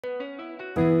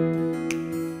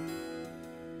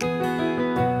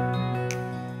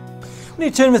Can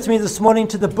you turn with me this morning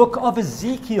to the book of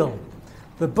Ezekiel?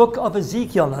 The book of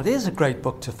Ezekiel. Now, there's a great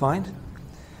book to find.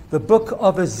 The book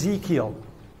of Ezekiel.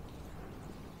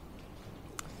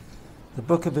 The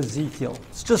book of Ezekiel.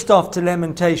 It's just after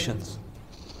Lamentations,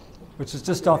 which is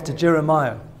just after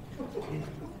Jeremiah.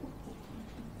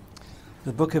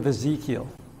 The book of Ezekiel.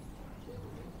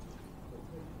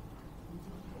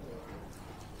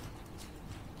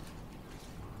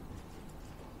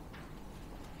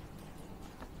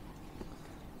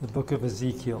 The book of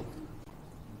Ezekiel.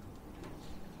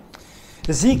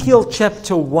 Ezekiel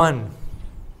chapter 1.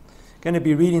 Going to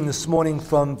be reading this morning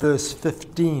from verse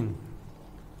 15.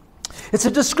 It's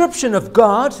a description of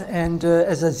God, and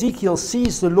as Ezekiel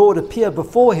sees the Lord appear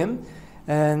before him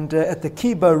and at the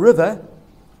Kibo River,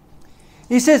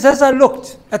 he says, "As I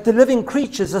looked at the living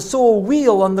creatures, I saw a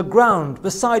wheel on the ground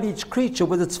beside each creature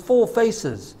with its 4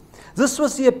 faces. This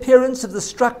was the appearance of the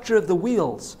structure of the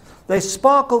wheels. They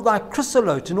sparkled like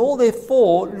chrysolite, and all their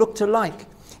 4 looked alike.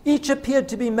 Each appeared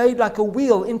to be made like a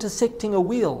wheel intersecting a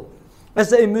wheel. As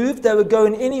they moved, they would go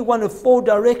in any one of 4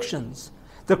 directions.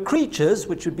 The creatures,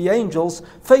 which would be angels,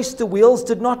 faced the wheels,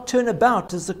 did not turn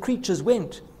about as the creatures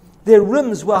went. Their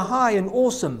rims were high and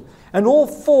awesome, and all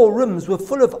 4 rims were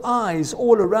full of eyes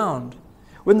all around.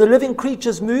 When the living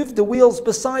creatures moved, the wheels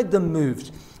beside them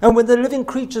moved. And when the living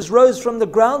creatures rose from the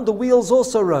ground, the wheels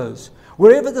also rose.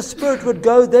 Wherever the Spirit would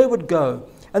go, they would go,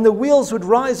 and the wheels would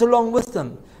rise along with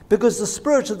them, because the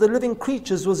spirit of the living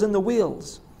creatures was in the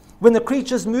wheels. When the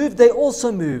creatures moved, they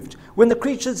also moved. When the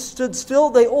creatures stood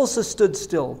still, they also stood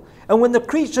still. And when the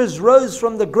creatures rose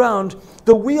from the ground,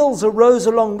 the wheels arose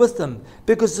along with them,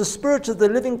 because the spirit of the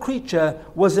living creature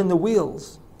was in the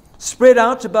wheels. Spread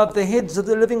out above the heads of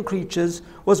the living creatures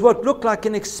was what looked like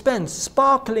an expanse,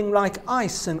 sparkling like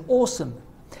ice and awesome.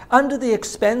 Under the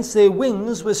expanse, their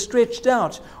wings were stretched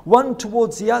out, one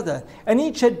towards the other, and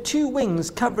each had 2 wings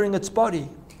covering its body.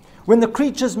 When the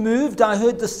creatures moved, I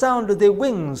heard the sound of their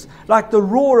wings, like the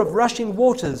roar of rushing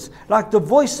waters, like the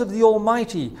voice of the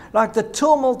Almighty, like the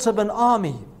tumult of an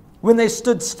army. When they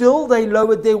stood still, they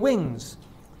lowered their wings.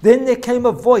 Then there came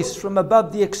a voice from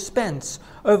above the expanse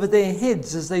over their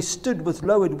heads as they stood with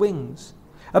lowered wings.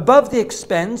 Above the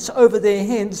expanse, over their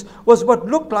heads, was what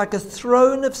looked like a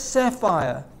throne of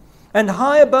sapphire, and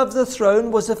high above the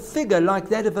throne was a figure like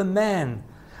that of a man.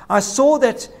 I saw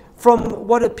that from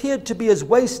what appeared to be his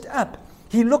waist up,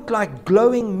 he looked like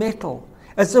glowing metal,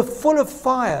 as if full of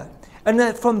fire, and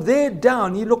that from there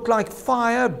down he looked like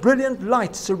fire. Brilliant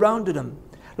light surrounded him.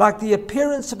 Like the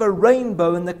appearance of a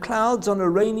rainbow in the clouds on a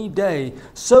rainy day,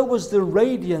 so was the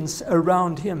radiance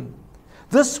around him.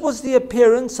 This was the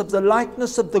appearance of the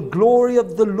likeness of the glory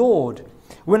of the Lord.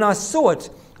 When I saw it,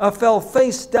 I fell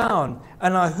face down,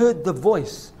 and I heard the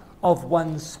voice of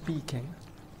one speaking."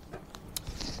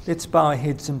 Let's bow our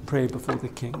heads in prayer before the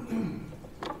King.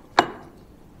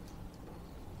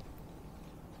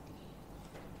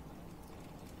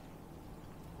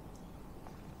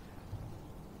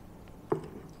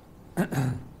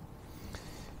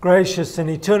 Gracious and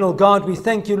eternal God, we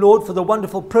thank you, Lord, for the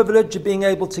wonderful privilege of being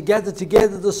able to gather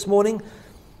together this morning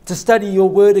to study your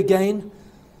word again.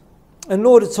 And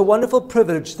Lord, it's a wonderful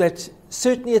privilege that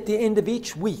certainly at the end of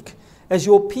each week, as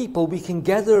your people, we can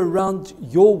gather around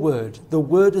your word, the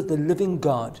word of the living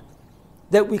God,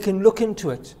 that we can look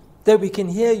into it, that we can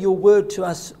hear your word to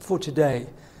us for today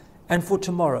and for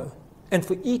tomorrow and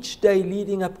for each day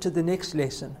leading up to the next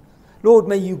lesson. Lord,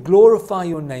 may you glorify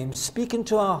your name, speak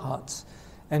into our hearts,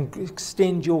 and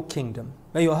extend your kingdom.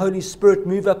 May your Holy Spirit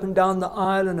move up and down the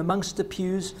aisle and amongst the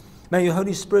pews. May your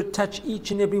Holy Spirit touch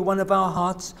each and every one of our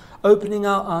hearts, opening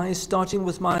our eyes, starting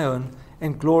with my own,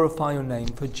 and glorify your name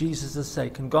for Jesus'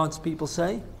 sake. And God's people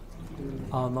say,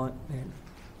 Amen.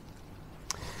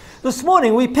 This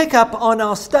morning we pick up on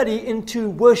our study into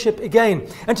worship again.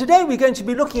 And today we're going to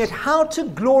be looking at how to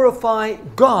glorify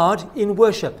God in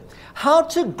worship. How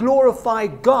to glorify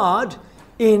God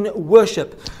in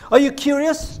worship. Are you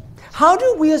curious? How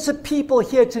do we as a people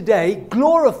here today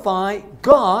glorify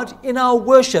God in our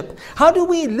worship? How do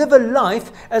we live a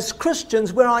life as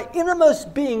Christians where our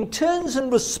innermost being turns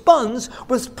and responds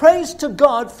with praise to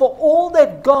God for all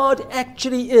that God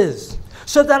actually is?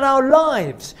 So that our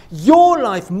lives, your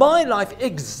life, my life,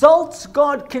 exalts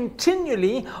God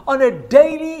continually on a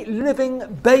daily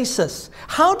living basis.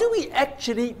 How do we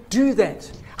actually do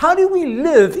that? How do we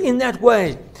live in that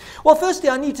way? Well, firstly,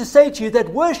 I need to say to you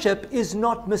that worship is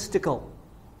not mystical.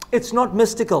 It's not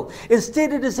mystical.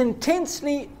 Instead, it is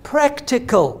intensely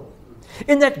practical.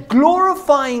 In that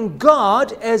glorifying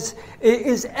God is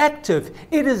active,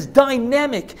 it is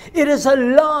dynamic, it is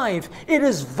alive, it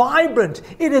is vibrant,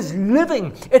 it is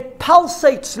living, it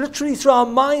pulsates literally through our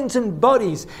minds and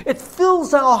bodies, it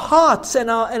fills our hearts and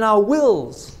our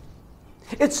wills.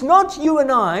 It's not you and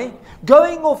I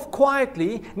going off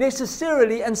quietly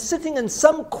necessarily and sitting in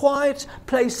some quiet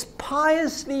place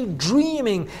piously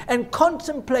dreaming and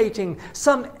contemplating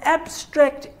some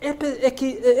abstract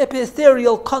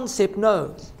ethereal concept.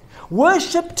 No.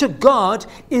 Worship to God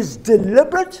is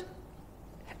deliberate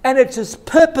and it is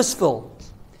purposeful.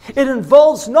 It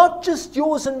involves not just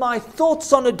yours and my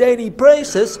thoughts on a daily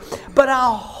basis, but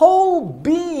our whole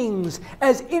beings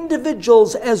as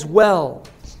individuals as well.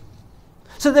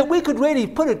 So that we could really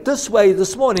put it this way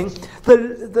this morning,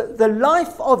 the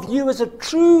life of you as a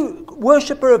true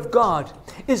worshiper of God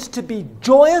is to be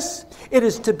joyous, it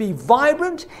is to be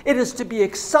vibrant, it is to be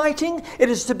exciting, it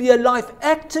is to be a life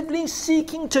actively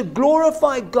seeking to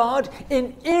glorify God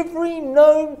in every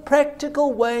known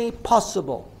practical way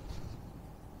possible.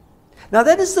 Now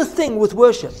that is the thing with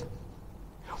worship.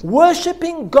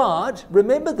 Worshipping God,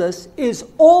 remember this, is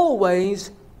always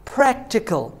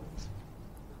practical.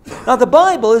 Now the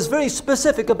Bible is very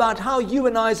specific about how you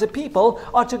and I as a people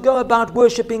are to go about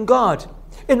worshipping God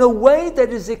in a way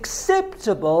that is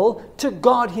acceptable to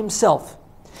God Himself.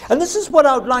 And this is what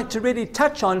I would like to really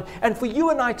touch on and for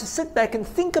you and I to sit back and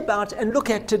think about and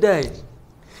look at today.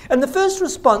 And the first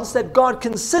response that God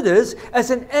considers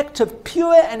as an act of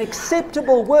pure and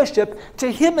acceptable worship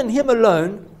to Him and Him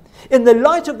alone, in the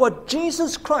light of what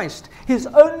Jesus Christ, His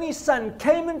only Son,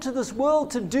 came into this world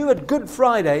to do at Good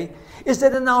Friday, is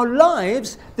that in our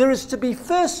lives there is to be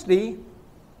firstly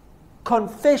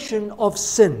confession of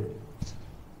sin.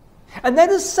 And that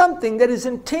is something that is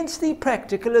intensely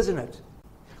practical, isn't it?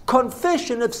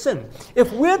 Confession of sin.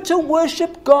 If we're to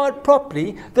worship God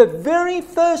properly, the very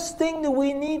first thing that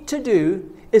we need to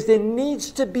do is there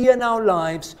needs to be in our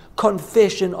lives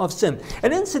confession of sin.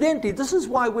 And incidentally, this is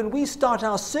why when we start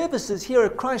our services here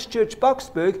at Christ Church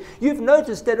Boksburg, you've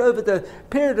noticed that over the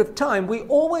period of time, we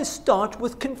always start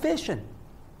with confession.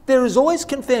 There is always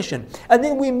confession. And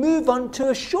then we move on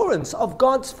to assurance of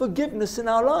God's forgiveness in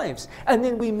our lives. And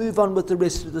then we move on with the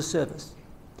rest of the service.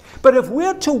 But if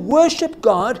we're to worship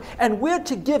God and we're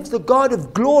to give the God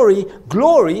of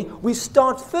glory, we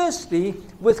start firstly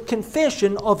with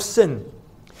confession of sin.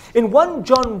 In 1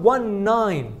 John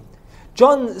 1:9,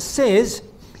 John says,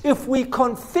 if we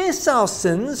confess our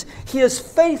sins, He is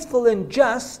faithful and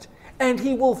just, and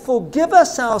He will forgive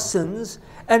us our sins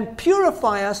and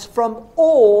purify us from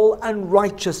all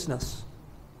unrighteousness.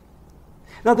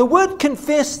 Now the word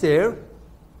confess there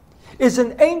is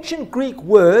an ancient Greek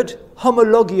word,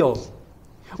 homologio,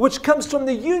 which comes from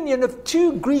the union of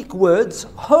two Greek words,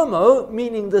 homo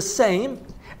meaning the same,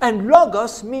 and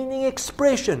logos meaning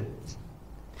expression.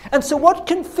 And so what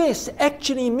confess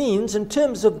actually means in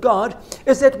terms of God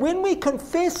is that when we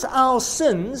confess our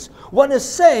sins, one is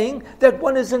saying that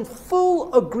one is in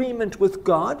full agreement with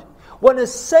God. One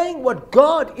is saying what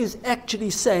God is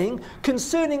actually saying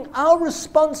concerning our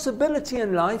responsibility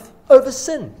in life over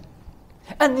sin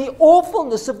and the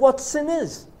awfulness of what sin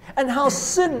is and how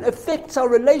sin affects our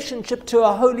relationship to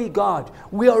a holy God.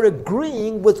 We are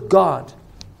agreeing with God.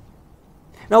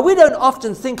 Now, we don't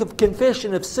often think of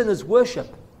confession of sin as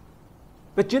worship.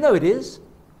 But you know it is.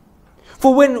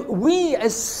 For when we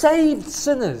as saved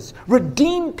sinners,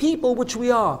 redeemed people which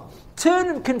we are, turn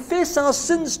and confess our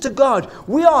sins to God,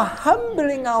 we are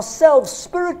humbling ourselves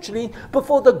spiritually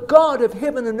before the God of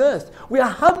heaven and earth. We are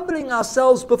humbling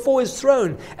ourselves before His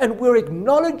throne, and we're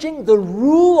acknowledging the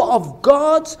rule of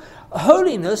God's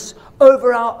holiness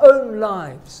over our own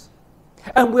lives.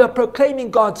 And we are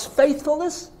proclaiming God's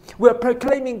faithfulness. We're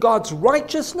proclaiming God's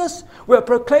righteousness. We're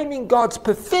proclaiming God's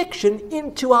perfection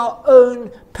into our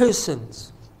own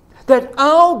persons. That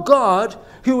our God,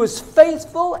 who is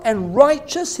faithful and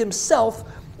righteous Himself,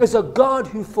 is a God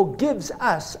who forgives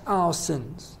us our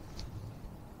sins.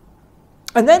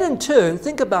 And then in turn,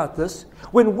 think about this,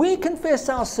 when we confess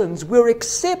our sins, we're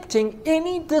accepting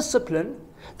any discipline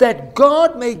that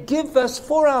God may give us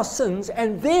for our sins,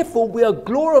 and therefore we are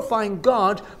glorifying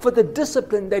God for the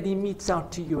discipline that He metes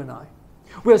out to you and I.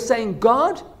 We're saying,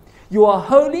 God, You are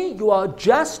holy, You are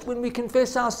just when we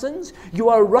confess our sins. You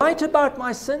are right about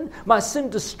my sin. My sin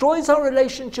destroys our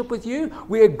relationship with You.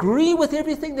 We agree with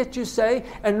everything that You say,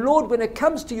 and Lord, when it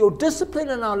comes to Your discipline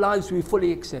in our lives, we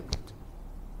fully accept it.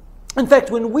 In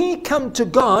fact, when we come to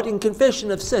God in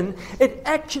confession of sin, it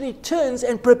actually turns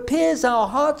and prepares our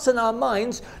hearts and our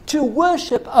minds to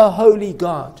worship a holy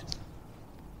God.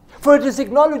 For it is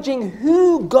acknowledging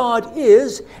who God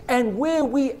is and where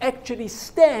we actually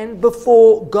stand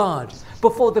before God,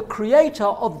 before the creator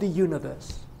of the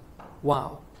universe.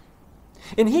 Wow.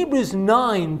 In Hebrews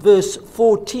 9 verse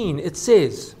 14 it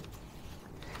says,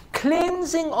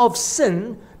 cleansing of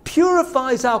sin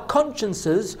purifies our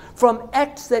consciences from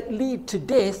acts that lead to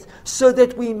death, so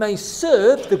that we may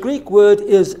serve, the Greek word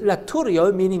is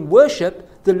latourio, meaning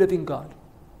worship, the living God.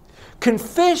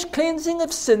 Cleansing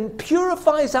of sin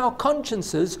purifies our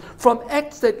consciences from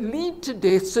acts that lead to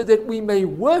death, so that we may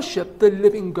worship the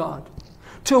living God.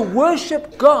 To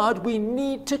worship God, we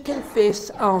need to confess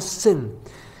our sin.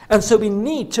 And so we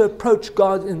need to approach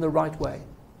God in the right way.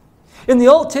 In the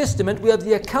Old Testament, we have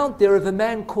the account there of a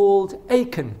man called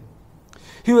Achan,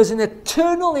 who is an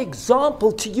eternal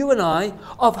example to you and I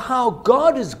of how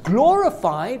God is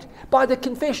glorified by the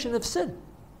confession of sin.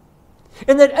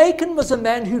 In that Achan was a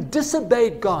man who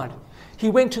disobeyed God. He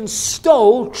went and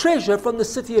stole treasure from the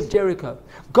city of Jericho.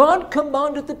 God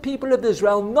commanded the people of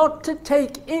Israel not to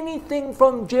take anything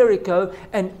from Jericho,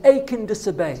 and Achan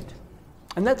disobeyed.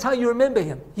 And that's how you remember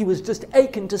him. He was just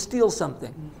Achan to steal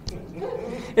something.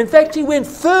 In fact, he went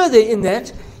further in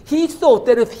that he thought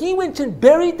that if he went and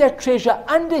buried that treasure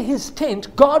under his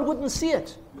tent, God wouldn't see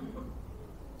it.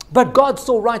 But God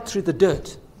saw right through the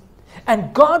dirt.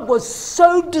 And God was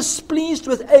so displeased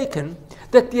with Achan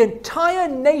that the entire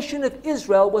nation of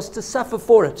Israel was to suffer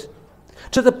for it.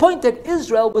 To the point that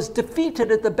Israel was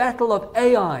defeated at the Battle of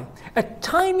Ai, a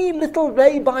tiny little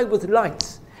lay-by with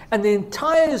lights. And the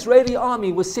entire Israeli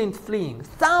army was sent fleeing.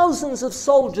 Thousands of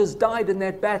soldiers died in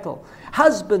that battle.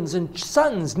 Husbands and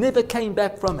sons never came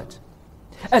back from it.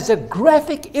 As a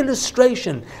graphic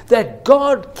illustration that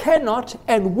God cannot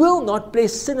and will not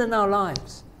bless sin in our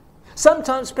lives.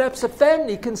 Sometimes perhaps a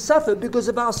family can suffer because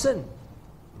of our sin.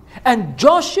 And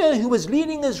Joshua, who was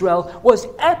leading Israel, was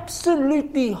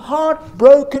absolutely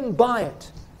heartbroken by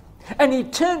it. And he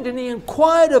turned and he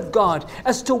inquired of God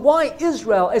as to why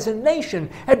Israel as a nation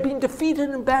had been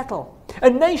defeated in battle. A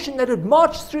nation that had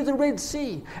marched through the Red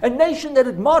Sea, a nation that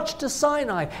had marched to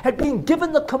Sinai, had been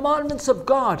given the commandments of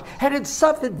God, had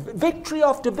suffered victory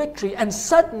after victory, and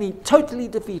suddenly totally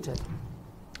defeated.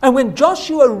 And when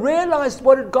Joshua realized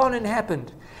what had gone and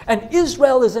happened, and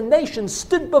Israel as a nation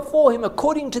stood before him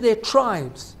according to their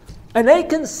tribes, and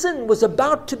Achan's sin was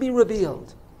about to be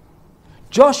revealed.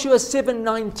 Joshua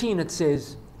 7:19 it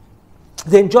says,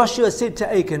 then Joshua said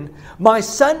to Achan, my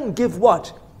son, give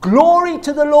what? Glory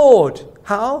to the Lord.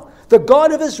 How? The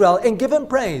God of Israel, and give him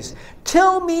praise.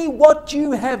 Tell me what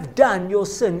you have done, your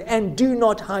sin, and do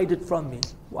not hide it from me.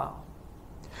 Wow.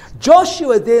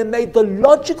 Joshua there made the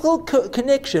logical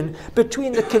connection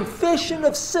between the confession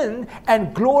of sin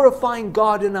and glorifying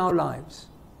God in our lives.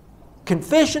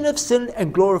 Confession of sin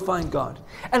and glorifying God.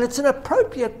 And it's an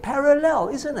appropriate parallel,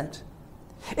 isn't it?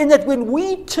 In that when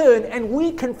we turn and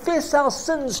we confess our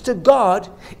sins to God,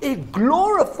 it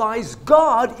glorifies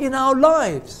God in our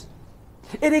lives.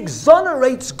 It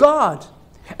exonerates God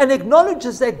and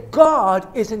acknowledges that God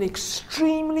is an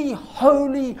extremely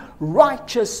holy,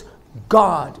 righteous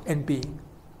God and being.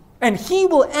 And He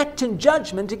will act in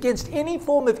judgment against any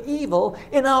form of evil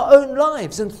in our own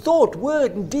lives, in thought,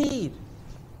 word, and deed.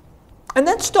 And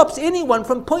that stops anyone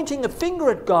from pointing a finger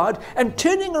at God and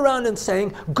turning around and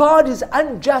saying, God is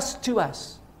unjust to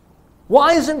us.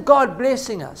 Why isn't God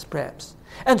blessing us, perhaps?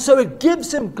 And so it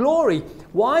gives Him glory.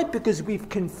 Why? Because we've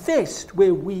confessed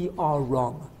where we are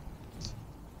wrong.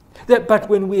 But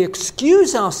when we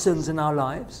excuse our sins in our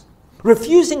lives,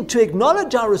 refusing to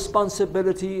acknowledge our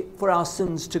responsibility for our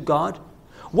sins to God,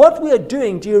 what we are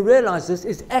doing, do you realize this,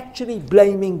 is actually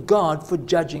blaming God for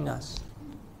judging us.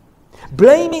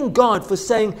 Blaming God for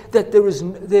saying that there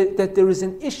is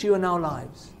an issue in our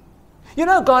lives. You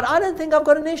know, God, I don't think I've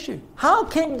got an issue. How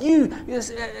can you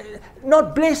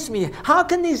not bless me? How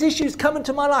can these issues come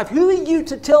into my life? Who are you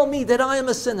to tell me that I am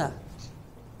a sinner?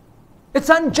 It's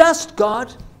unjust,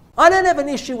 God. I don't have an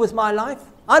issue with my life.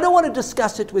 I don't want to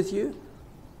discuss it with you.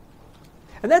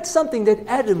 And that's something that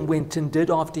Adam went and did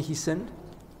after he sinned.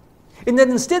 In that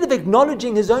instead of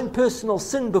acknowledging his own personal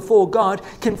sin before God,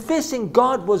 confessing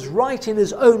God was right in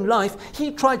his own life,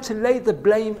 he tried to lay the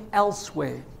blame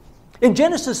elsewhere. In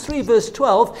Genesis 3 verse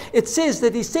 12, it says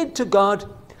that he said to God,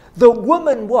 the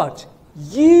woman what?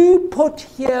 You put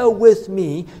here with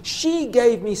me, she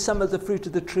gave me some of the fruit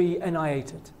of the tree and I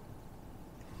ate it.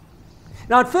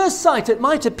 Now at first sight it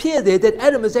might appear there that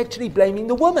Adam is actually blaming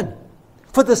the woman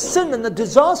for the sin and the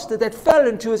disaster that fell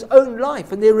into his own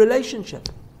life and their relationship.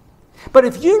 But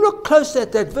if you look close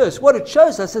at that verse, what it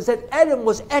shows us is that Adam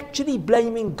was actually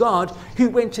blaming God who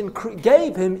went and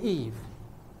gave him Eve.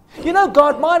 You know,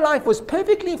 God, my life was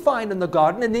perfectly fine in the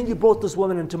garden, and then you brought this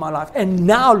woman into my life, and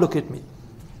now look at me.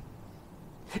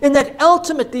 In that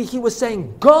ultimately he was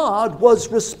saying God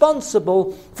was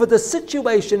responsible for the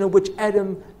situation in which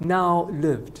Adam now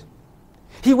lived.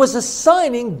 He was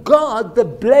assigning God the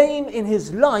blame in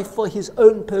his life for his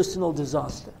own personal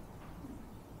disaster.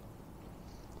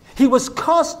 He was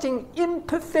casting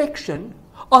imperfection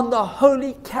on the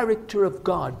holy character of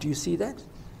God. Do you see that?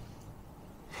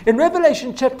 In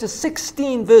Revelation chapter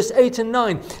 16, verse 8 and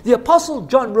 9, the Apostle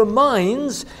John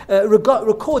records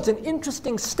an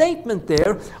interesting statement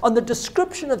there on the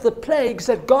description of the plagues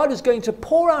that God is going to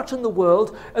pour out in the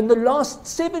world in the last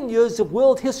 7 years of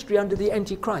world history under the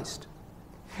Antichrist.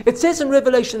 It says in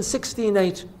Revelation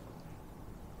 16:8,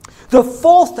 the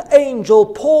fourth angel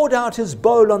poured out his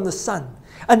bowl on the sun,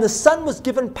 and the sun was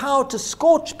given power to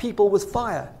scorch people with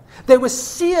fire. They were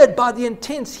seared by the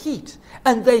intense heat,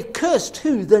 and they cursed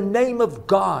who? The name of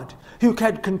God, who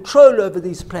had control over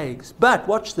these plagues. But,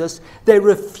 watch this, they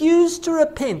refused to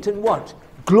repent and what?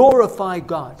 Glorify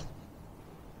God.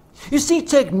 You see,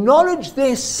 to acknowledge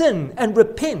their sin and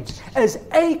repent, as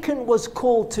Achan was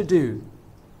called to do,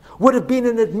 would have been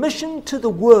an admission to the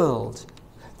world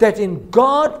that in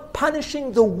God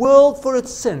punishing the world for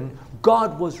its sin,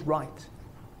 God was right.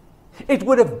 It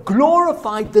would have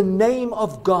glorified the name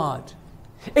of God.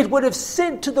 It would have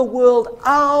said to the world,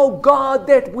 our God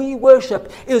that we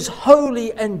worship is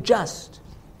holy and just.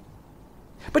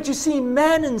 But you see,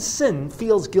 man in sin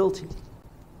feels guilty,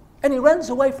 and he runs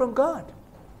away from God.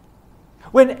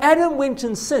 When Adam went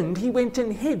and sinned, he went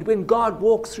and hid when God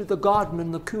walked through the garden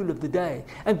in the cool of the day.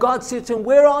 And God said to him,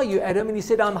 where are you, Adam? And he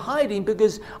said, I'm hiding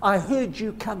because I heard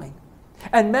you coming.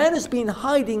 And man has been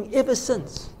hiding ever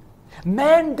since.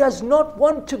 Man does not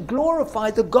want to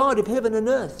glorify the God of heaven and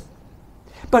earth.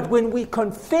 But when we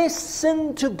confess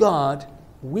sin to God,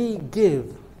 we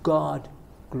give God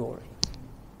glory.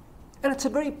 And it's a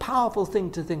very powerful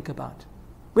thing to think about.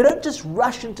 We don't just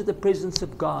rush into the presence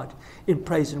of God in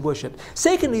praise and worship.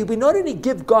 Secondly, we not only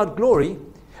give God glory,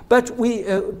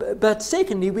 but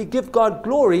secondly, we give God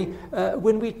glory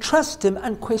when we trust Him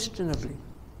unquestionably.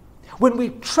 When we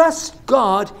trust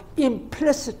God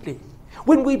implicitly.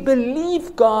 When we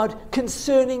believe God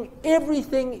concerning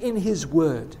everything in His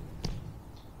Word.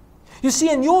 You see,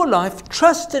 in your life,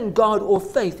 trust in God or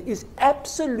faith is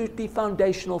absolutely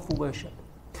foundational for worship.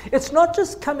 It's not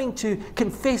just coming to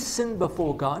confess sin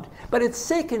before God, but it's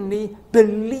secondly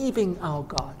believing our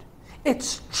God.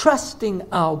 It's trusting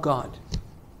our God.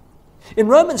 In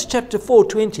Romans chapter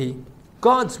 4:20,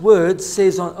 God's word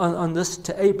says on this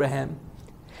to Abraham,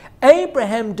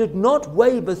 Abraham did not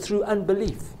waver through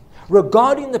unbelief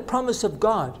regarding the promise of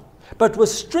God, but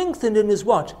was strengthened in his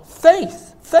what? Faith,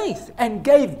 and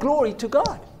gave glory to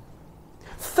God.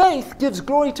 Faith gives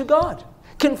glory to God.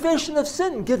 Confession of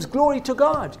sin gives glory to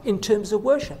God in terms of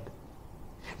worship.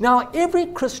 Now, every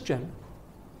Christian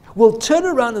will turn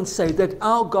around and say that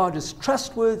our God is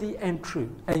trustworthy and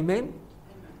true. Amen?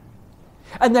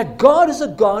 And that God is a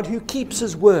God who keeps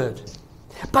His word.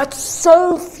 But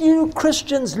so few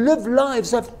Christians live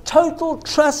lives of total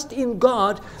trust in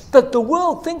God that the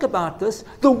world, think about this,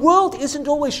 the world isn't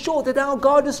always sure that our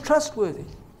God is trustworthy.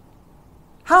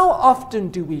 How often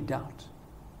do we doubt?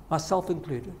 Myself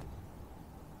included.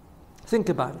 Think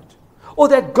about it. Or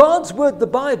that God's word, the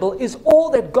Bible, is all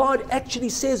that God actually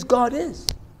says God is.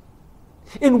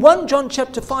 In 1 John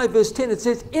chapter 5 verse 10 it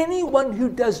says, anyone who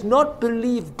does not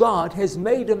believe God has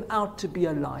made him out to be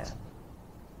a liar.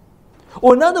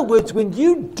 Or in other words, when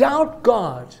you doubt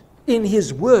God in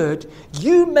His word,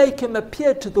 you make Him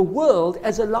appear to the world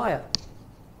as a liar.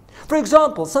 For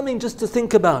example, something just to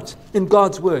think about in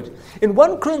God's word. In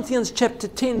 1 Corinthians chapter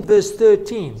 10 verse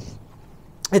 13,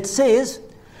 it says,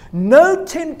 no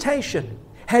temptation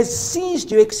has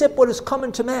seized you except what is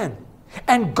common to man.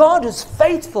 And God is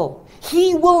faithful.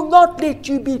 He will not let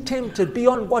you be tempted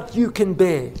beyond what you can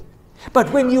bear.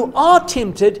 But when you are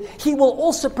tempted, He will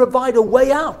also provide a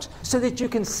way out so that you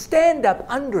can stand up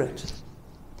under it.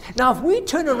 Now, if we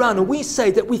turn around and we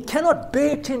say that we cannot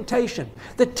bear temptation,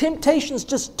 that temptation is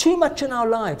just too much in our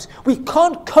lives, we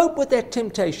can't cope with that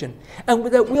temptation, and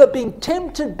that we are being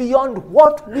tempted beyond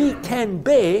what we can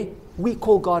bear, we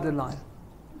call God a liar.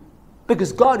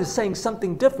 Because God is saying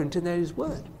something different in His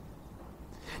word.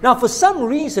 Now, for some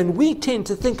reason, we tend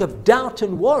to think of doubt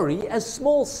and worry as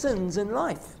small sins in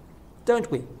life, don't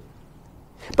we?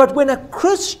 But when a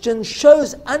Christian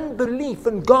shows unbelief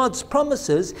in God's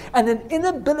promises and an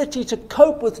inability to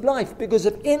cope with life because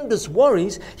of endless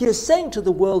worries, he is saying to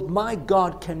the world, my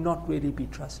God cannot really be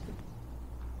trusted.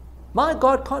 My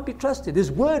God can't be trusted.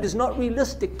 His word is not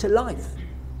realistic to life.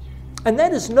 And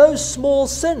that is no small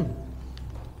sin,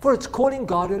 for it's calling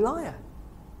God a liar.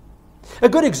 A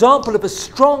good example of a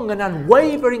strong and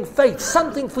unwavering faith,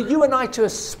 something for you and I to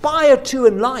aspire to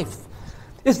in life,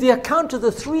 is the account of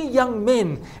the 3 young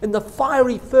men in the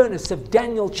fiery furnace of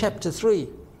Daniel chapter 3.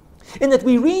 In that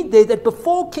we read there that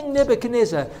before King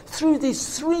Nebuchadnezzar threw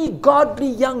these 3 godly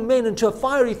young men into a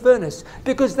fiery furnace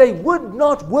because they would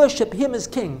not worship him as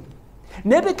king,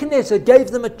 Nebuchadnezzar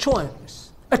gave them a chance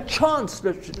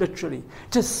literally,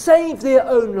 to save their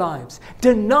own lives,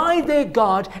 deny their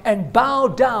God, and bow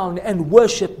down and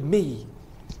worship me.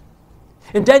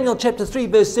 In Daniel chapter 3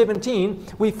 verse 17,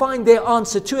 we find their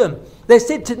answer to him. They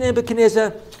said to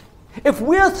Nebuchadnezzar, "If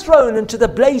we are thrown into the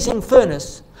blazing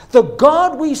furnace, the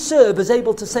God we serve is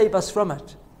able to save us from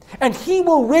it, and he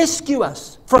will rescue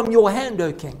us from your hand,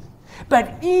 O king.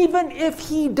 But even if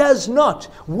he does not,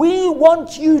 we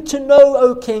want you to know,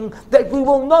 O king, that we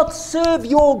will not serve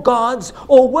your gods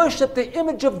or worship the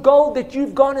image of gold that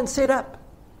you've gone and set up."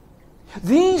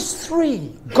 These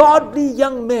 3 godly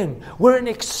young men were in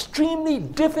an extremely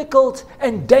difficult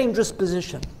and dangerous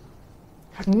position.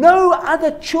 No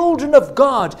other children of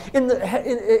God in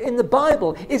the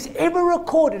Bible is ever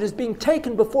recorded as being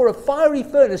taken before a fiery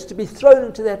furnace to be thrown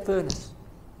into that furnace.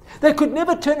 They could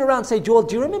never turn around and say, "Joel,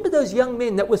 do you remember those young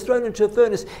men that were thrown into a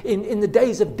furnace in the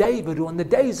days of David or in the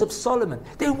days of Solomon?"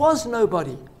 There was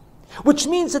nobody, which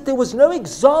means that there was no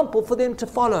example for them to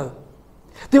follow.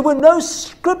 There were no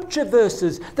scripture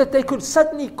verses that they could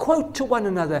suddenly quote to one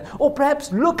another, or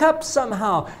perhaps look up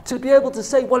somehow to be able to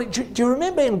say, "Well, do you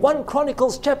remember in 1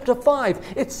 Chronicles chapter 5,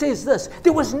 it says this?"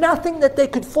 There was nothing that they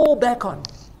could fall back on.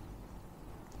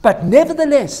 But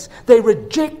nevertheless, they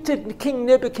rejected King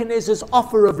Nebuchadnezzar's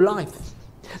offer of life.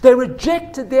 They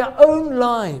rejected their own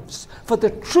lives for the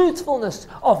truthfulness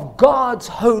of God's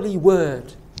holy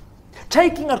word,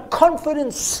 taking a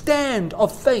confident stand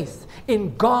of faith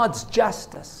in God's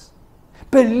justice,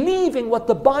 believing what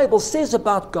the Bible says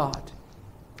about God.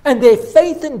 And their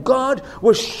faith in God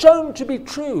was shown to be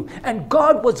true, and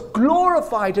God was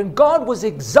glorified, and God was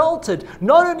exalted,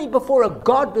 not only before a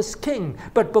godless king,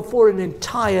 but before an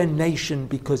entire nation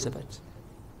because of it.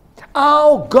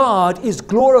 Our God is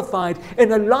glorified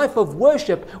in a life of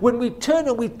worship when we turn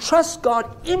and we trust God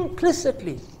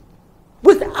implicitly,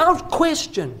 without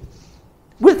question,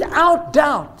 without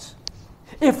doubt.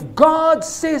 If God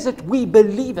says it, we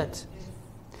believe it.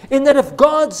 In that if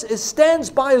God stands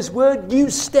by his word,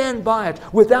 you stand by it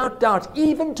without doubt,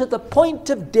 even to the point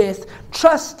of death,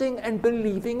 trusting and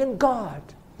believing in God.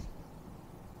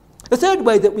 The third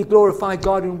way that we glorify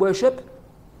God in worship,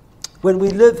 when we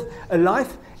live a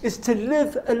life, is to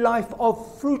live a life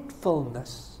of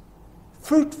fruitfulness.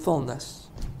 Fruitfulness.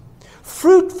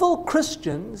 Fruitful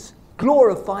Christians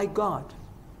glorify God.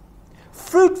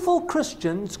 Fruitful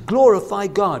Christians glorify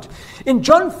God. In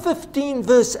John 15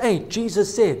 verse 8,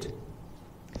 Jesus said,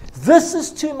 "This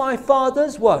is to my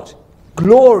Father's" what?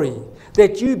 "Glory,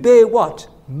 that you bear" what?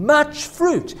 "Much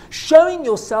fruit, showing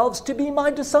yourselves to be my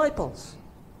disciples."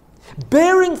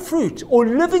 Bearing fruit or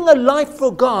living a life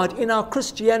for God in our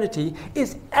Christianity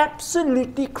is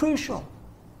absolutely crucial.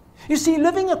 You see,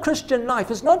 living a Christian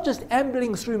life is not just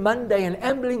ambling through Monday and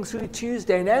ambling through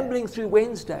Tuesday and ambling through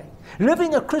Wednesday.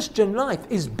 Living a Christian life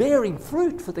is bearing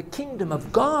fruit for the kingdom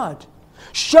of God,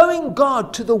 showing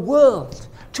God to the world,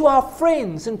 to our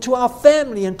friends and to our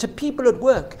family and to people at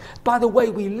work, by the way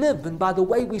we live and by the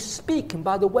way we speak and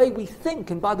by the way we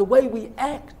think and by the way we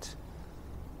act.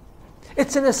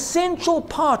 It's an essential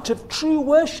part of true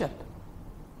worship.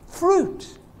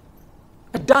 Fruit.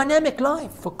 A dynamic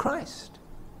life for Christ.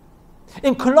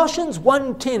 In Colossians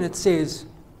 1:10 it says,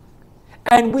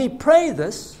 "And we pray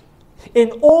this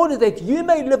in order that you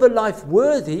may live a life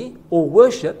worthy," or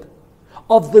worship,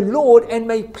 "of the Lord, and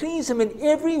may please him in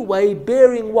every way,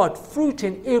 bearing" what? "Fruit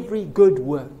in every good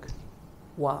work."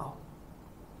 Wow.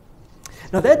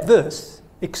 Now that verse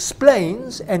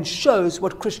explains and shows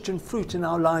what Christian fruit in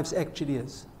our lives actually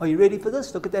is. Are you ready for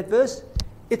this? Look at that verse.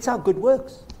 It's our good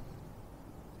works.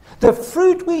 The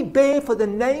fruit we bear for the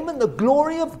name and the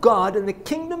glory of God and the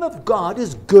kingdom of God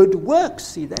is good works.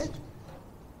 See that?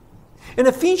 In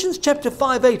Ephesians chapter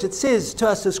 5:8 it says to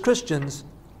us as Christians,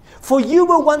 "For you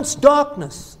were once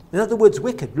darkness," in other words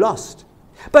wicked, lost,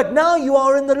 "but now you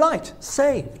are in the light,"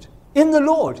 saved, in the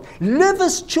Lord. Live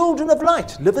as children of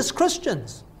light, live as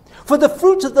Christians. For the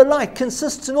fruit of the light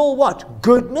consists in all what?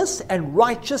 Goodness and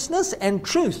righteousness and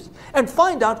truth. And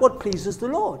find out what pleases the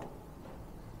Lord.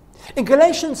 In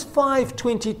Galatians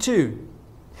 5:22,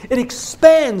 it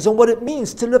expands on what it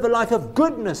means to live a life of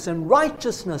goodness and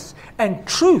righteousness and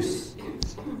truth.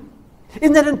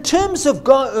 In that in terms of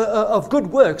good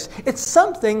works, it's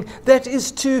something that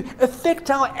is to affect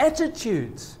our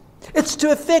attitudes. It's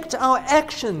to affect our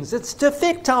actions. It's to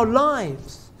affect our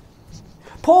lives.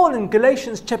 Paul in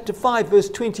Galatians chapter 5 verse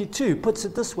 22 puts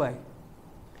it this way.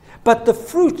 But the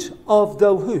fruit of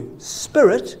the who?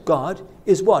 Spirit, God,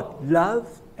 is what?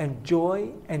 Love and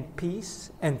joy and peace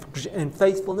and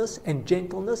faithfulness and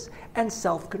gentleness and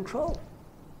self-control.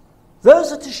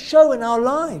 Those are to show in our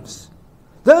lives.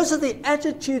 Those are the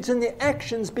attitudes and the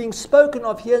actions being spoken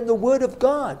of here in the Word of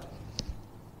God.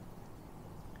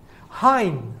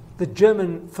 Heine, the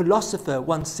German philosopher,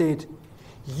 once said,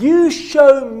 "You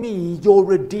show me your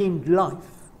redeemed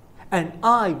life, and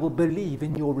I will believe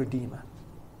in your Redeemer.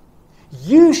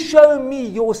 You show me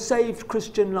your saved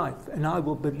Christian life, and I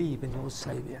will believe in your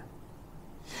Savior."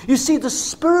 You see, the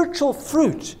spiritual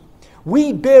fruit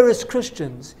we bear as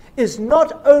Christians is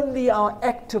not only our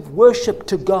act of worship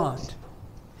to God,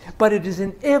 but it is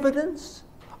an evidence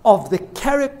of the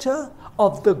character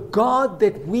of the God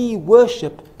that we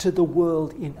worship to the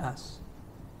world in us.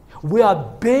 We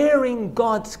are bearing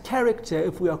God's character,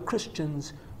 if we are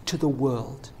Christians, to the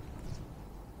world.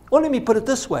 Or let me put it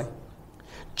this way.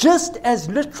 Just as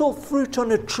literal fruit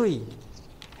on a tree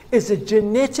is a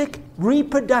genetic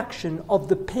reproduction of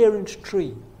the parent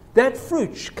tree, that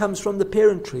fruit comes from the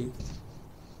parent tree.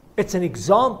 It's an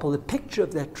example, a picture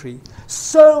of that tree.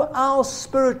 So our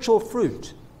spiritual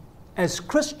fruit as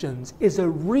Christians is a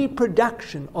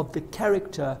reproduction of the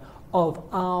character of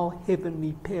our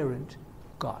heavenly parent,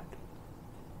 God.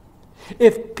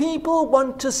 If people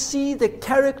want to see the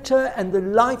character and the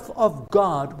life of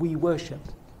God we worship,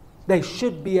 they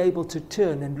should be able to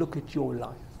turn and look at your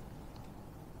life.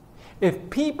 If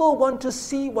people want to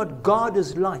see what God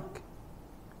is like,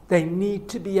 they need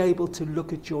to be able to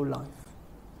look at your life.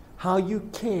 How you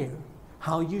care,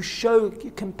 how you show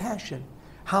compassion,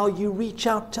 how you reach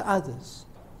out to others,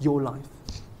 your life.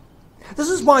 This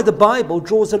is why the Bible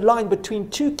draws a line between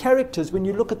two characters when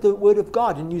you look at the Word of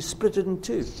God and you split it in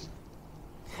two.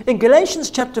 In Galatians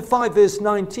chapter 5 verse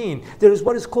 19, there is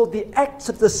what is called the acts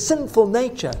of the sinful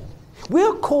nature. We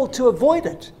are called to avoid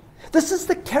it. This is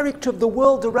the character of the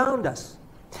world around us.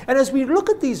 And as we look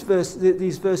at these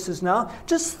verses now,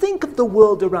 just think of the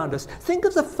world around us. Think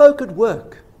of the folk at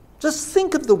work. Just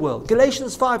think of the world.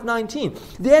 Galatians 5:19.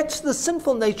 The acts of the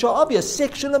sinful nature are obvious.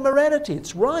 Sexual immorality,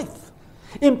 it's rife.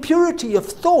 Impurity of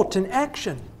thought and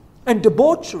action. And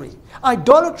debauchery.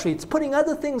 Idolatry, it's putting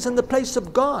other things in the place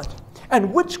of God.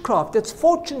 And witchcraft, it's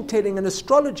fortune-telling and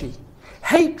astrology.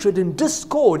 Hatred and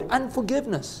discord,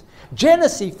 unforgiveness.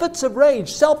 Jealousy, fits of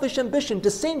rage, selfish ambition,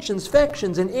 dissensions,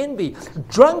 factions, and envy.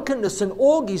 Drunkenness and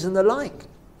orgies and the like.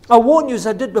 I warn you, as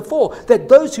I did before, that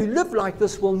those who live like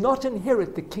this will not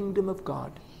inherit the kingdom of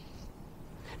God.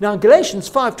 Now in Galatians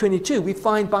 5:22, we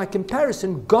find by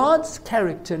comparison God's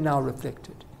character now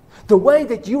reflected. The way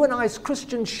that you and I as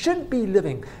Christians should be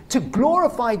living to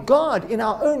glorify God in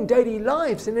our own daily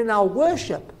lives and in our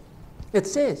worship. It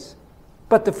says,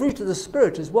 but the fruit of the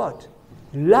Spirit is what?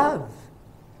 Love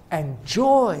and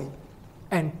joy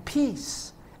and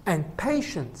peace and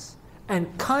patience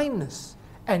and kindness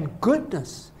and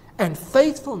goodness and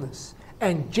faithfulness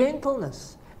and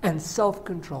gentleness and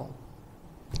self-control.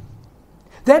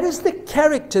 That is the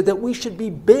character that we should be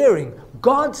bearing,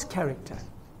 God's character.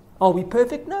 Are we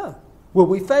perfect? No. Will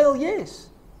we fail? Yes.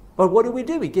 But what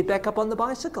do? We get back up on the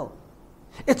bicycle.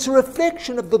 It's a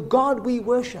reflection of the God we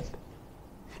worship.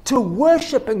 To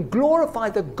worship and glorify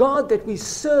the God that we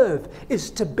serve is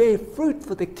to bear fruit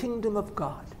for the kingdom of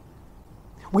God.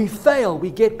 We fail, we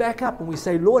get back up and we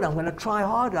say, Lord, I'm going to try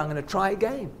harder, I'm going to try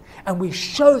again. And we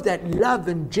show that love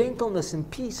and gentleness and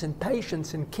peace and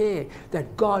patience and care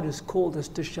that God has called us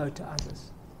to show to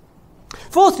others.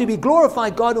 Fourthly, we glorify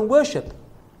God in worship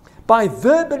by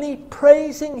verbally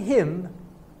praising Him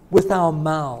with our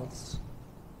mouths.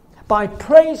 By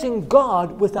praising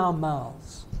God with our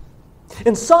mouths.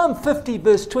 In Psalm 50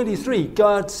 verse 23,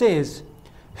 God says,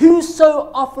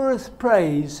 whoso offereth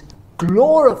praise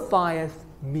glorifieth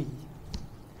me.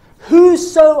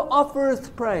 Whoso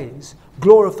offereth praise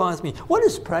glorifies me. What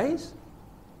is praise?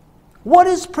 What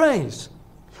is praise?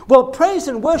 Well, praise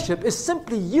and worship is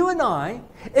simply you and I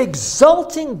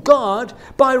exalting God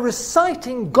by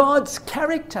reciting God's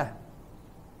character.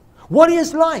 What He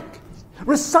is like.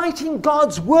 Reciting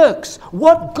God's works.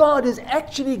 What God has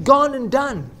actually gone and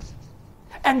done.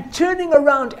 And turning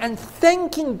around and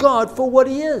thanking God for what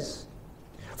He is.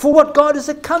 For what God has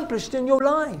accomplished in your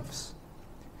lives.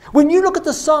 When you look at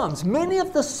the Psalms, many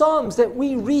of the Psalms that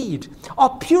we read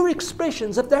are pure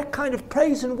expressions of that kind of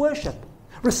praise and worship.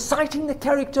 reciting the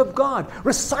character of God,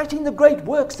 reciting the great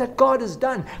works that God has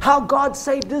done, how God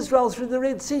saved Israel through the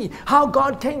Red Sea, how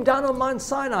God came down on Mount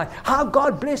Sinai, how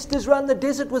God blessed Israel in the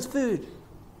desert with food.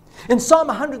 In Psalm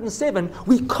 107,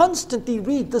 we constantly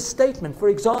read this statement, for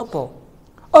example,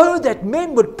 "Oh, that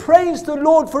men would praise the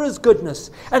Lord for his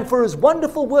goodness and for his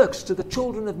wonderful works to the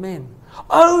children of men."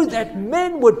 Oh, that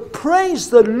men would praise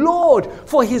the Lord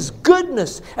for his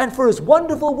goodness and for his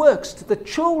wonderful works to the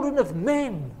children of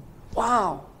men.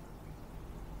 Wow.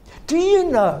 Do you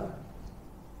know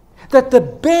that the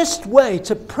best way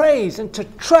to praise and to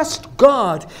trust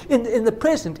God in the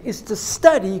present is to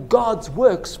study God's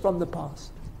works from the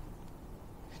past?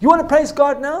 You want to praise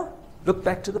God now? Look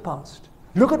back to the past.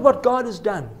 Look at what God has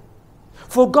done.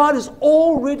 For God has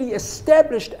already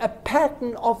established a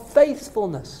pattern of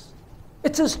faithfulness.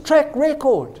 It's his track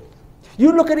record.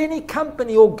 You look at any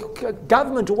company or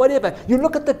government or whatever, you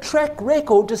look at the track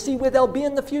record to see where they'll be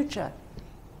in the future.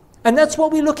 And that's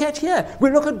what we look at here. We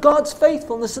look at God's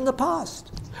faithfulness in the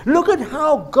past. Look at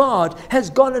how God has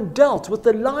gone and dealt with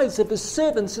the lives of his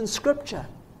servants in Scripture.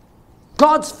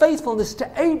 God's faithfulness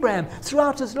to Abraham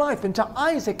throughout his life, and to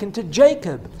Isaac and to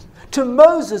Jacob, to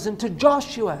Moses and to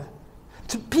Joshua,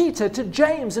 to Peter, to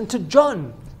James and to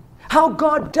John. How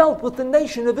God dealt with the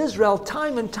nation of Israel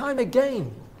time and time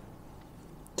again.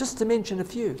 Just to mention a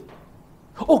few.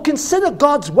 Or consider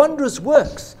God's wondrous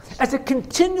works as a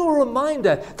continual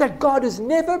reminder that God has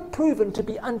never proven to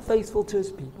be unfaithful to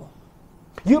his people.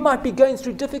 You might be going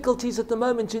through difficulties at the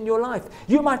moment in your life.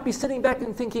 You might be sitting back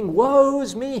and thinking, woe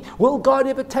is me. Will God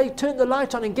ever turn the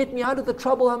light on and get me out of the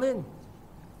trouble I'm in?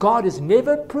 God has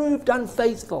never proved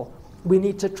unfaithful. We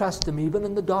need to trust him even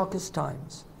in the darkest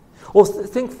times. Or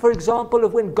think, for example,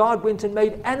 of when God went and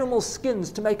made animal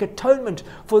skins to make atonement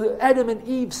for Adam and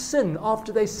Eve's sin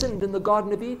after they sinned in the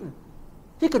Garden of Eden.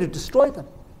 He could have destroyed them.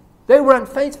 They were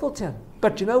unfaithful to him.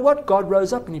 But you know what? God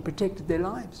rose up and he protected their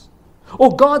lives.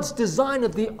 Or God's design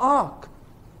of the ark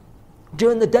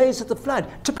during the days of the flood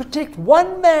to protect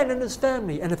one man and his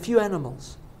family and a few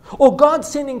animals. Or God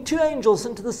sending 2 angels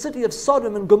into the city of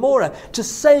Sodom and Gomorrah to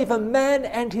save a man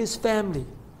and his family.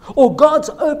 Or God's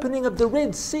opening of the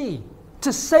Red Sea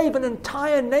to save an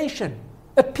entire nation.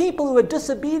 A people who were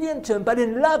disobedient to him, but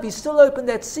in love he still opened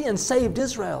that sea and saved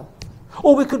Israel.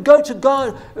 Or we could go to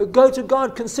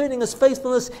God concerning his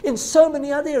faithfulness in so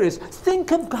many other areas.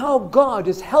 Think of how God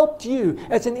has helped you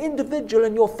as an individual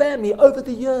and your family over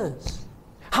the years.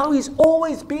 How he's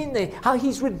always been there. How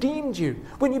he's redeemed you.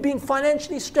 When you've been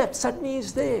financially strapped, suddenly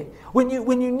he's there. When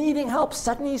you're needing help,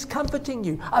 suddenly he's comforting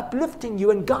you, uplifting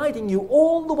you and guiding you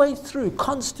all the way through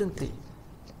constantly.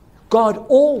 God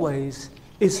always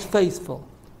is faithful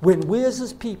when we as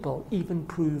his people even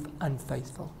prove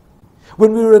unfaithful.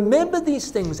 When we remember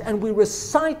these things and we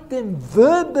recite them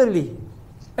verbally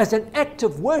as an act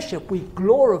of worship, we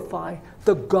glorify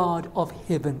the God of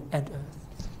heaven and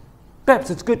earth.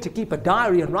 Perhaps it's good to keep a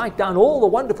diary and write down all the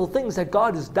wonderful things that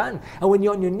God has done. And when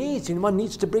you're on your knees, one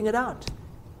needs to bring it out.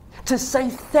 To say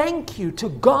thank you to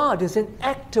God is an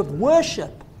act of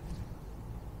worship.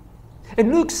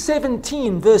 In Luke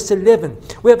 17, verse 11,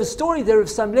 we have a story there of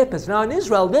some lepers. Now in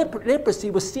Israel,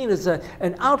 leprosy was seen as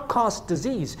an outcast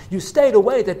disease. You stayed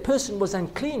away. That person was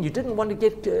unclean. You didn't want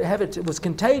to have it. It was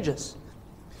contagious.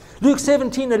 Luke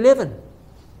 17:11.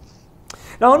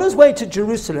 Now on his way to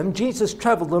Jerusalem, Jesus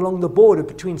traveled along the border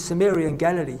between Samaria and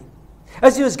Galilee.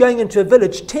 As he was going into a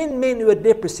village, 10 men who had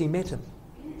leprosy met him.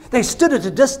 They stood at a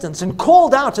distance and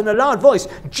called out in a loud voice,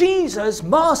 "Jesus,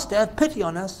 Master, have pity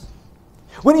on us."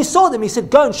 When he saw them, he said,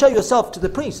 "Go and show yourself to the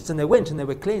priests." And they went and they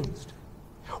were cleansed.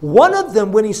 One of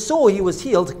them, when he saw he was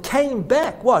healed, came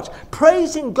back, what?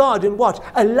 Praising God in what?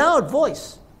 A loud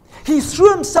voice. He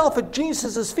threw himself at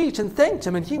Jesus' feet and thanked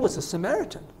him, and he was a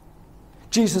Samaritan.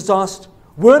 Jesus asked,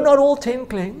 "Were not all 10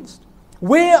 cleansed?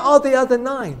 Where are the other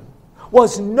 9?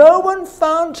 Was no one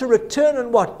found to return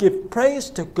and what? Give praise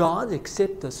to God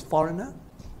except this foreigner?"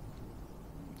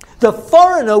 The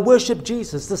foreigner worshipped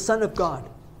Jesus, the Son of God,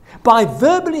 by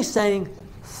verbally saying,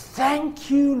 "Thank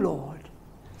you, Lord.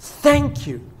 Thank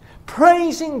you."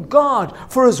 Praising God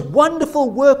for his wonderful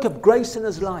work of grace in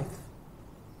his life.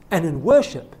 And in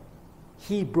worship,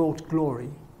 he brought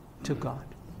glory to God.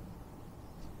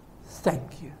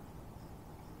 Thank you.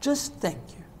 Just thank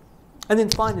you. And then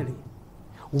finally,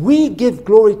 we give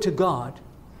glory to God.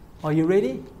 Are you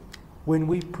ready? When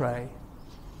we pray.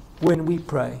 When we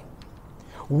pray.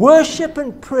 Worship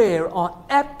and prayer are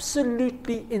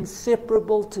absolutely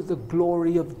inseparable to the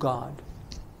glory of God.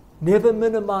 Never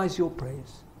minimize your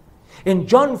praise. In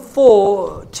John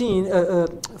 14,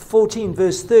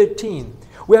 verse 13,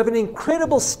 We have an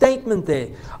incredible statement there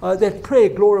that prayer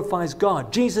glorifies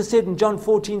God. Jesus said in John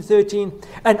 14:13,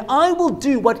 "And I will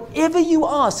do whatever you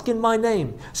ask in my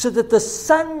name, so that the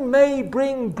Son may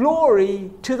bring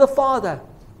glory to the Father."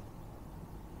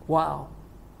 Wow.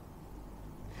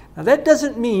 Now that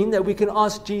doesn't mean that we can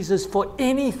ask Jesus for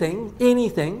anything in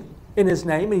his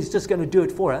name, and he's just going to do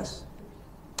it for us.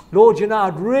 Lord,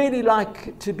 I'd really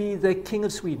like to be the King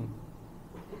of Sweden.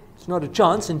 It's not a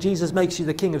chance, and Jesus makes you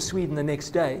the King of Sweden the next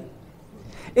day.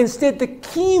 Instead, the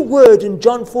key word in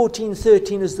John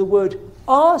 14:13 is the word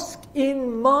 "ask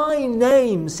in my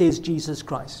name," says Jesus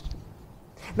Christ.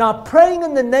 Now, praying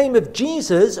in the name of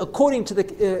Jesus, according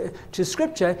to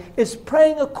Scripture, is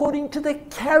praying according to the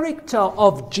character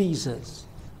of Jesus.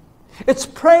 It's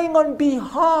praying on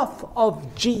behalf of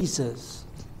Jesus.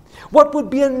 What would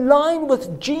be in line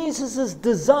with Jesus'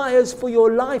 desires for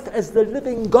your life as the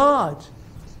living God?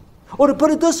 Or to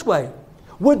put it this way,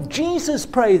 would Jesus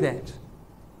pray that?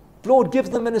 Lord,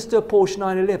 give the minister a Porsche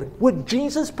 911. Would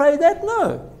Jesus pray that?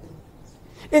 No.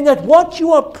 In that what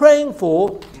you are praying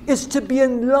for is to be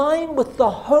in line with the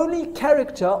holy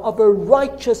character of a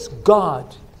righteous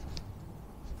God.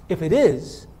 If it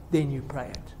is, then you pray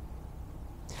it.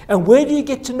 And where do you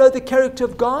get to know the character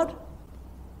of God?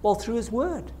 Well, through His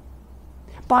Word.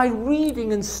 By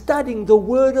reading and studying the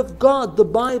Word of God, the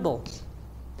Bible.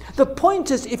 The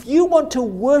point is, if you want to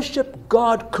worship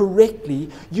God correctly,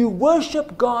 you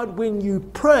worship God when you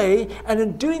pray, and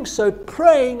in doing so,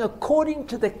 praying according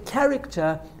to the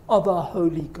character of a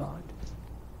holy God.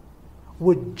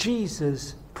 Would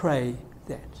Jesus pray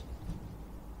that?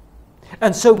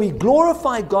 And so we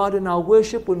glorify God in our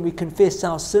worship when we confess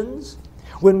our sins,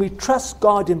 when we trust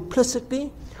God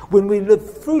implicitly, when we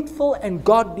live fruitful and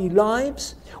godly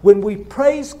lives, when we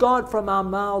praise God from our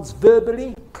mouths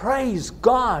verbally, praise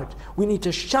God. We need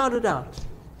to shout it out.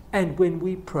 And when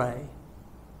we pray,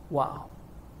 wow.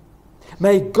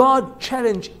 May God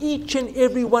challenge each and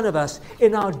every one of us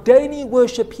in our daily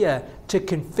worship here to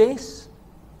confess,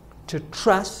 to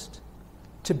trust,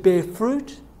 to bear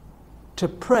fruit, to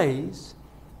praise,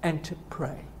 and to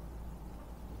pray.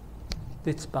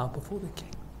 Let's bow before the King.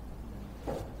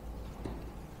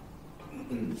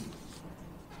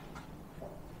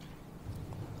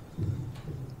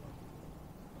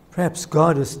 Perhaps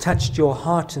God has touched your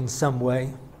heart in some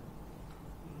way.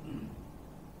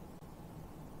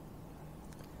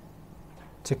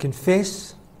 To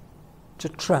confess, to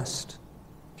trust,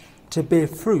 to bear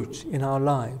fruit in our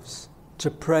lives,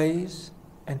 to praise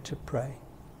and to pray.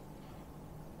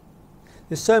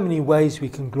 There's so many ways we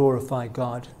can glorify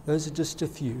God. Those are just a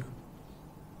few.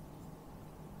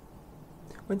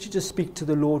 Won't you just speak to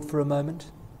the Lord for a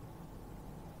moment?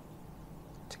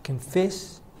 To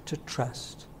confess, to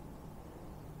trust,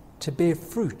 to bear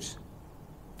fruit,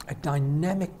 a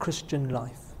dynamic Christian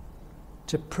life,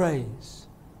 to praise,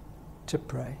 to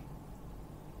pray.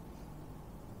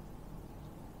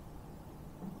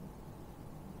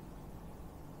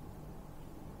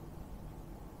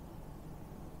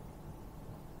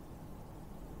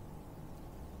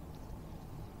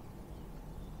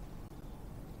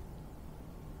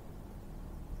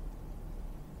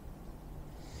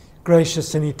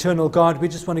 Gracious and eternal God, we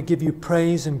just want to give you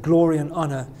praise and glory and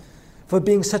honor for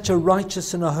being such a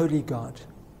righteous and a holy God.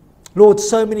 Lord,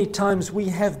 so many times we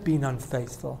have been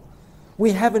unfaithful.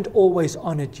 We haven't always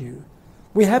honored you.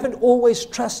 We haven't always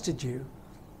trusted you.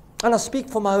 And I speak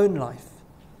for my own life.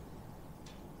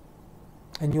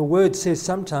 And your word says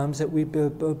sometimes that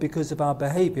because of our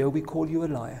behavior, we call you a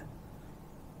liar.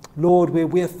 Lord, where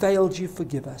we have failed, you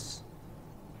forgive us.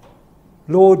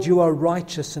 Lord, you are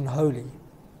righteous and holy.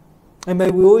 And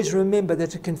may we always remember that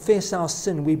to confess our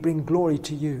sin, we bring glory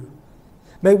to you.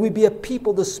 May we be a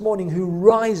people this morning who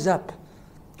rise up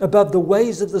above the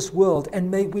ways of this world, and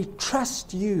may we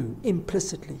trust you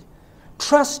implicitly.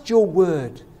 Trust your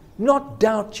word, not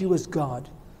doubt you as God.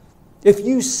 If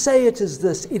you say it is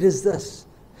this, it is this.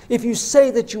 If you say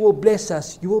that you will bless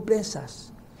us, you will bless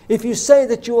us. If you say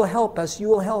that you will help us, you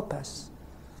will help us.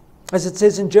 As it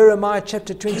says in Jeremiah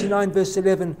chapter 29 verse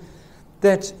 11,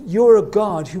 that you're a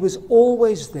God who is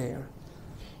always there.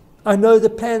 I know the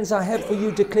plans I have for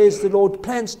you, declares the Lord,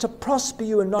 plans to prosper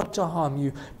you and not to harm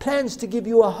you, plans to give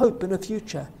you a hope and a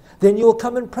future. Then you will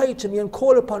come and pray to me and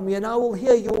call upon me, and I will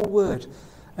hear your word,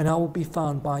 and I will be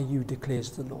found by you, declares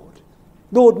the Lord.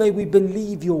 Lord, may we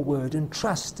believe your word and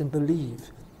trust and believe.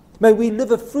 May we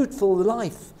live a fruitful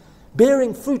life,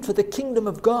 bearing fruit for the kingdom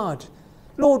of God.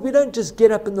 Lord, we don't just get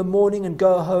up in the morning and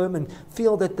go home and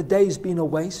feel that the day's been a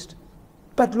waste.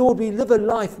 But Lord, we live a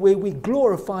life where we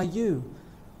glorify you.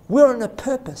 We're on a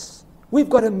purpose. We've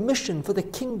got a mission for the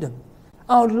kingdom.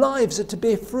 Our lives are to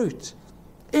bear fruit.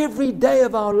 Every day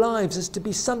of our lives is to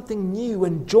be something new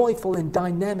and joyful and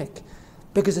dynamic,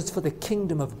 because it's for the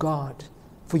kingdom of God,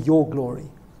 for your glory.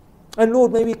 And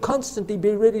Lord, may we constantly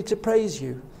be ready to praise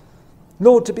you.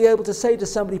 Lord, to be able to say to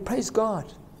somebody, praise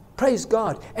God,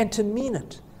 and to mean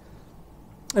it.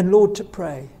 And Lord, to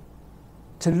pray,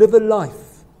 to live a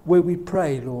life where we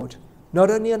pray, Lord, not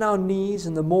only on our knees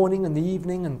in the morning and the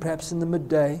evening and perhaps in the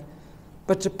midday,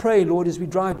 but to pray, Lord, as we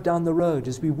drive down the road,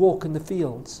 as we walk in the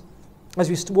fields, as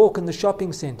we walk in the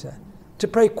shopping center, to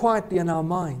pray quietly in our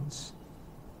minds,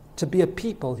 to be a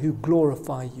people who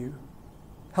glorify you.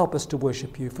 Help us to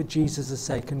worship you for Jesus'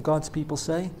 sake. And God's people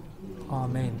say,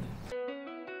 Amen.